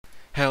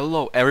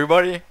Hello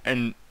everybody,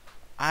 and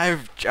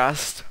I've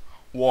just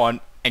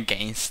won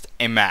against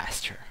a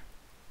master.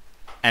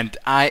 And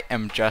I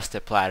am just a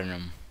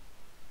platinum.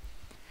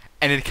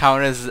 And it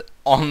counted as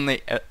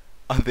only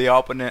the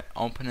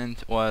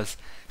opponent was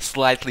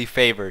slightly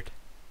favored.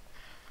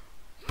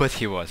 But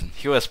he wasn't.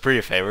 He was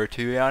pretty favored,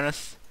 to be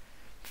honest.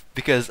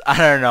 Because, I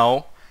don't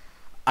know,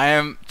 I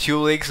am 2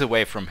 leagues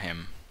away from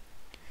him.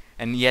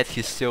 And yet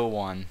he still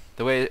won.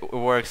 The way it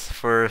works,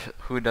 for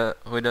who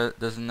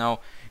doesn't know,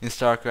 in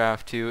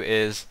Starcraft 2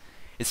 is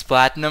it's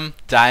platinum,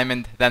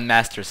 diamond, then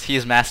masters.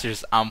 He's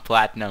masters, I'm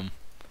platinum.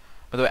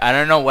 By the way, I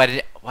don't know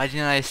why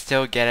didn't I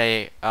still get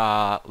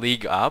a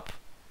league up?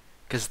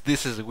 Cause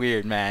this is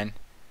weird, man.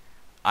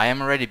 I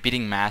am already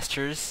beating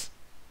masters,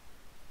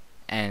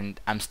 and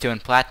I'm still in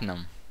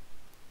platinum.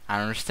 I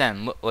don't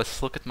understand.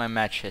 Let's look at my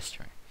match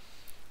history.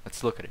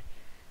 Let's look at it.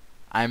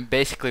 I'm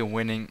basically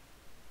winning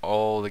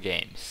all the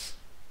games.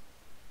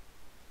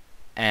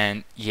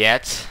 And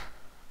yet,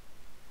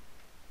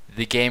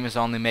 the game is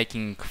only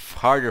making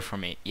harder for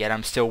me. Yet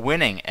I'm still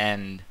winning,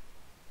 and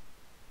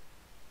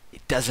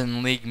it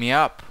doesn't league me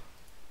up.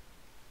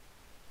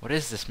 What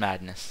is this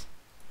madness?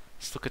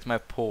 Let's look at my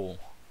pool.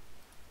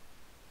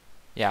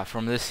 Yeah,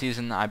 from this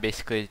season, I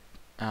basically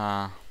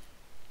now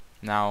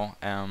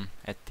am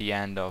at the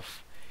end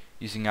of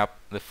using up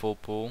the full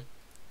pool,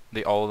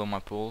 all of my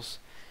pools.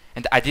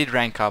 And I did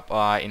rank up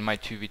in my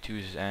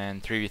 2v2s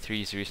and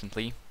 3v3s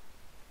recently.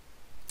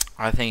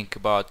 I think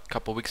about a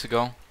couple weeks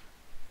ago.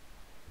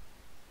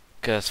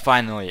 Because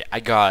finally I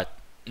got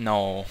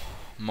no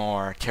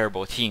more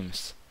terrible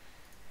teams.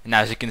 And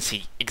as you can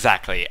see,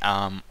 exactly,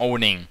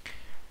 owning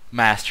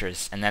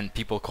masters, and then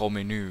people call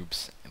me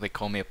noobs. They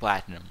call me a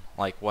platinum.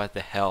 Like, what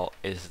the hell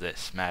is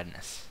this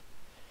madness?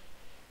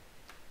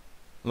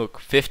 Look,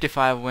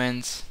 55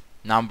 wins,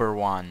 number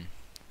 1.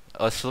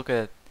 Let's look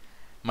at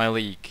my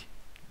league.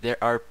 There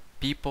are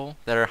people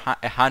that are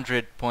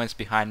 100 points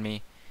behind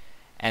me,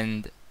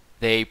 and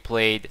they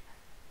played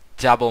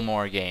double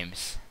more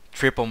games,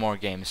 triple more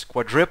games,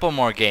 quadruple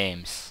more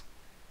games,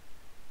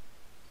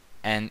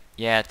 and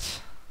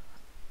yet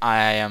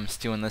I am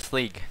still in this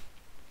league.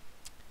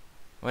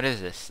 What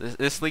is this?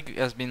 This league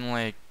has been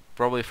like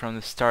probably from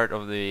the start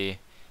of the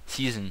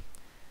season.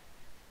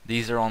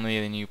 These are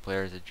only the new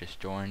players that just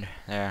joined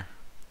there.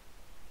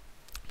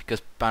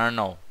 Because I don't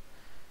know,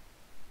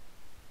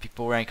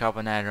 people rank up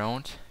and I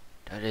don't.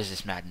 That is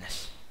this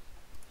madness.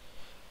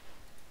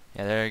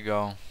 Yeah, there you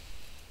go.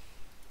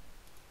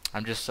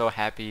 I'm just so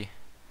happy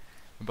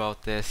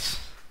about this.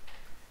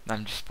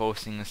 I'm just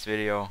posting this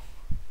video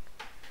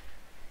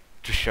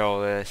to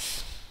show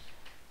this.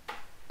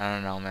 I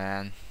don't know,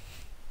 man.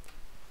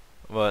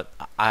 But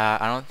I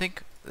don't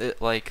think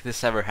like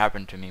this ever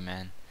happened to me,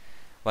 man.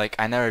 Like,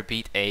 I never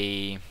beat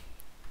a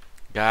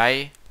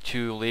guy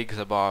 2 leagues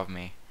above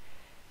me.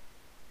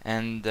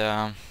 And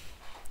I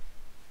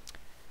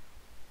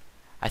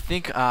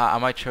think I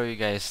might show you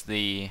guys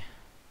the,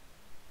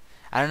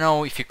 I don't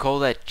know if you call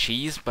that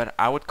cheese, but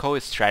I would call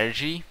it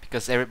strategy,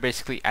 because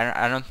basically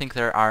I don't think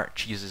there are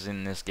cheeses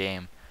in this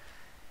game.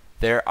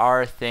 There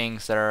are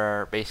things that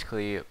are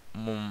basically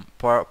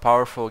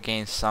powerful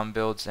against some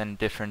builds and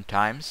different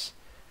times.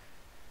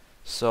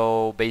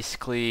 So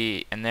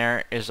basically, and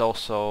there is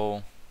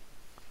also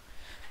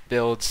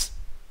builds,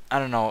 I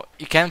don't know,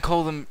 you can't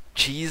call them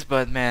cheese,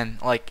 but man,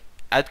 like,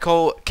 I'd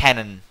call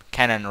cannon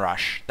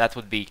rush. That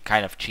would be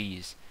kind of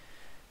cheese.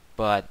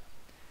 But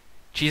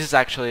cheese is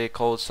actually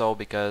called so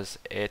because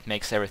it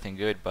makes everything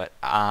good, but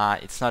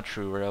it's not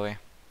true, really.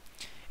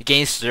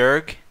 Against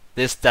Zerg,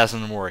 this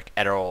doesn't work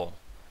at all,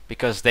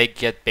 because they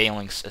get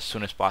banelings as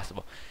soon as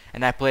possible.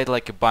 And I played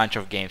like a bunch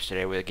of games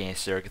today with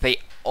against Zerg. They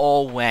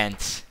all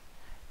went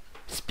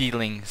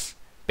speedlings,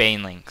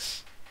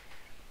 banelings,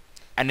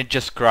 and it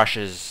just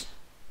crushes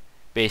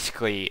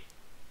basically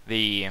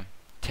the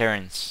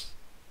Terrans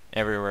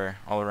everywhere,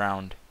 all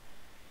around.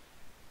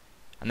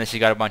 Unless you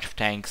got a bunch of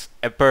tanks,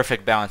 a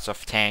perfect balance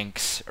of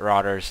tanks,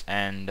 rotters,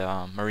 and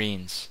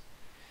marines.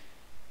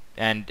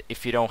 And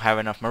if you don't have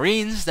enough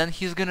marines, then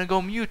he's gonna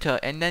go muta,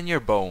 and then you're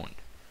boned.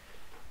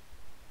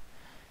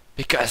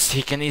 Because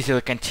he can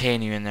easily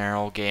contain you in there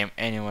all game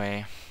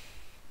anyway.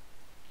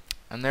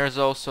 And there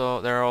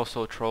are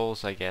also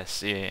trolls, I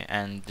guess,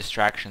 and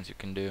distractions you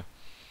can do.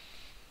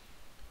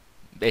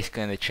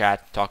 Basically in the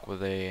chat, talk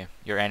with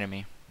your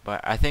enemy. But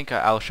I think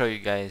I'll show you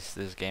guys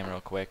this game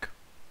real quick.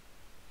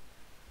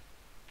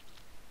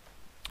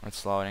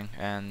 It's loading,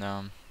 and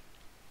I'm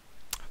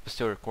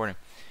still recording.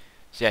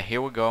 So yeah,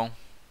 here we go.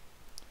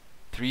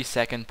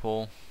 3-second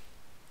pull.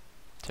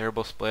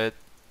 Terrible split.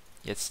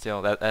 Yet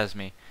still, that's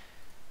me.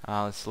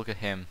 Let's look at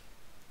him.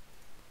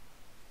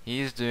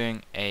 He's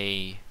doing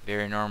a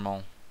very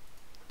normal.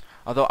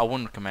 Although I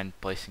wouldn't recommend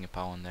placing a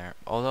POW in there.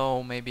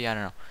 Although maybe, I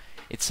don't know.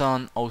 It's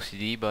on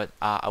OCD, but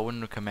I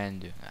wouldn't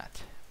recommend doing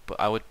that. But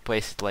I would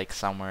place it like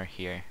somewhere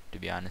here, to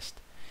be honest.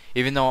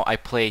 Even though I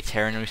played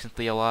Terran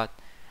recently a lot,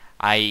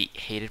 I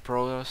hated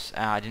Protoss.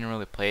 I didn't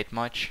really play it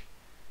much.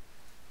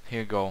 Here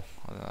you go.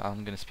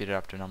 I'm gonna speed it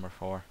up to number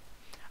 4.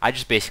 I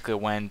just basically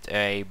went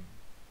a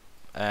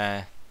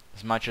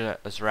as much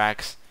as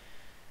racks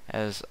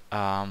as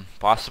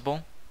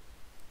possible.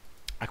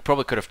 I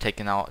probably could have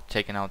taken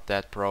out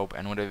that probe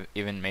and would have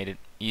even made it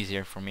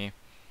easier for me.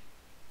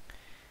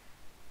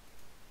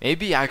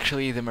 Maybe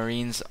actually the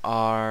Marines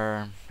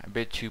are a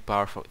bit too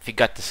powerful if you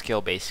got the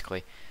skill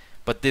basically.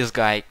 But this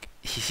guy,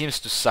 he seems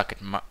to suck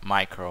at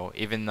micro,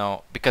 even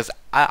though, because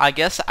I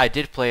guess I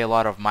did play a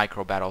lot of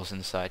micro battles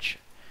and such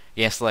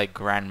against like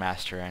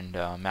Grandmaster and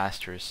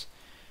Masters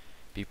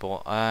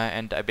people,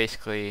 and I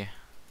basically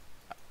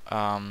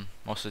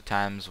most of the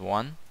times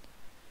won.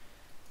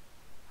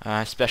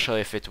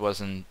 Especially if it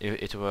was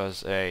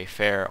a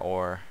fair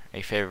or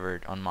a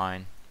favored on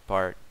mine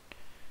part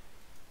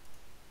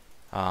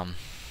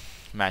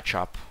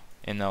matchup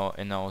in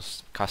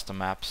those custom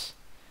maps.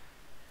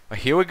 But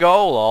here we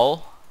go,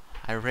 lol.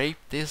 I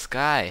raped this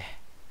guy.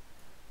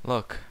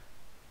 Look.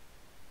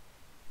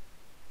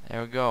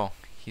 There we go.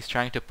 He's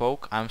trying to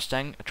poke. I'm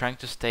trying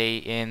to stay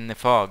in the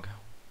fog.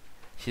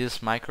 See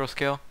this micro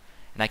skill?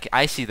 And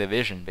I see the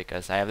vision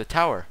because I have the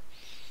tower.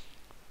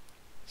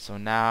 So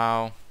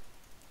now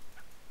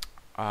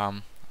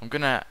I'm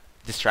gonna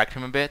distract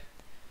him a bit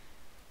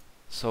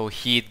so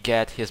he'd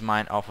get his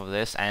mind off of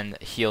this and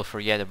he'll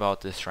forget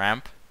about this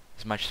ramp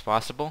as much as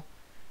possible.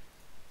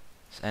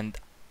 And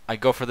I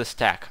go for the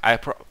stack.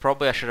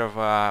 Probably I should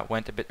have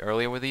went a bit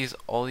earlier with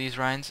all these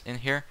Rhines in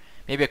here.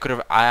 Maybe I could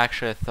have. I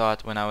actually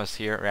thought when I was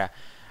here,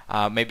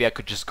 maybe I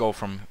could just go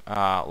from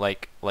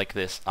like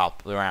this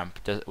up the ramp.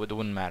 It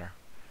wouldn't matter.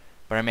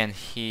 But I mean,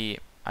 he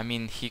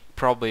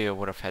probably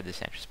would have had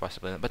this entrance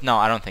possibly. But no,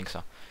 I don't think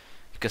so,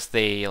 because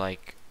they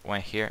like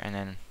went here and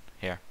then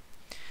here.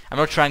 I'm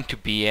not trying to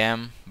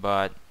BM,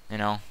 but you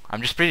know,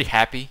 I'm just pretty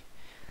happy.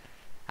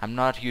 I'm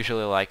not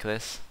usually like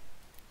this.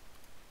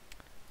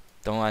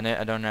 I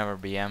don't ever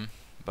BM,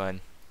 but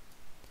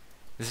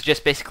this is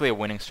just basically a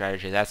winning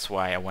strategy. That's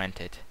why I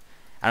went it.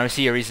 I don't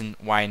see a reason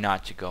why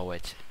not to go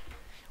it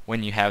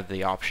when you have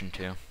the option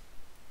to.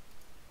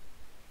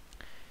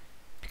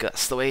 Because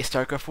that's the way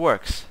Starcraft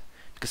works.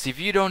 Because if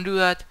you don't do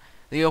that,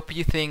 the OP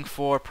thing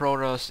for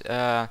Protoss,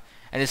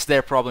 and it's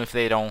their problem if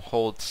they don't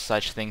hold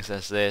such things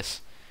as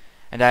this.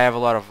 And I have a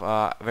lot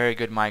of very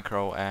good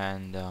micro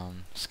and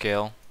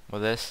skill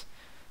with this.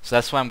 So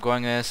that's why I'm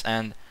going this,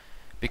 and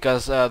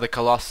because the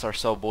Colossus are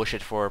so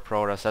bullshit for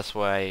Protoss, that's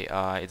why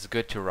it's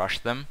good to rush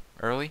them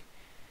early.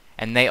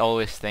 And they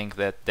always think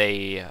that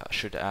they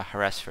should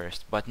harass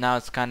first. But now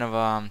it's kind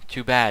of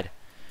too bad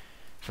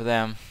for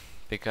them,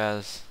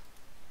 because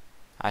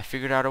I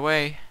figured out a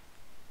way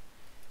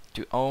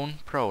to own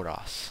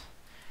Protoss.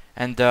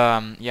 And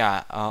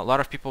yeah, a lot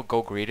of people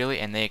go greedily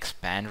and they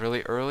expand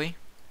really early.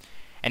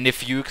 And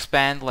if you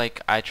expand,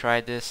 like I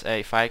tried this,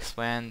 if I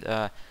expand,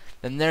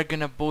 then they're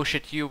gonna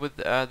bullshit you with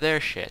their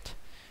shit.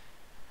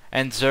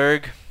 And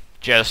Zerg,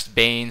 just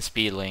Bane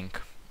speed link.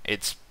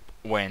 It's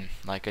win,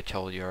 like I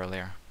told you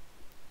earlier.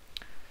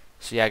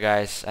 So yeah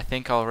guys, I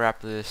think I'll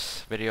wrap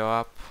this video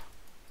up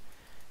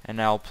and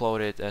I'll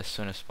upload it as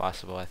soon as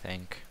possible, I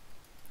think.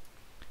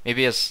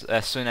 Maybe as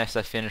soon as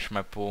I finish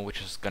my pool,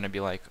 which is gonna be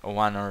like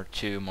 1 or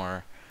 2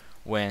 more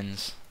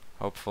wins,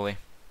 hopefully.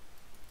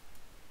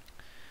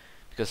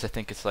 Because I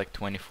think it's like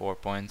 24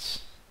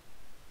 points.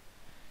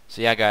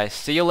 So yeah guys,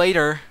 see you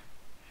later.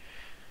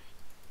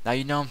 Now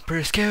you know I'm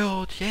pretty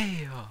skilled,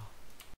 yeah.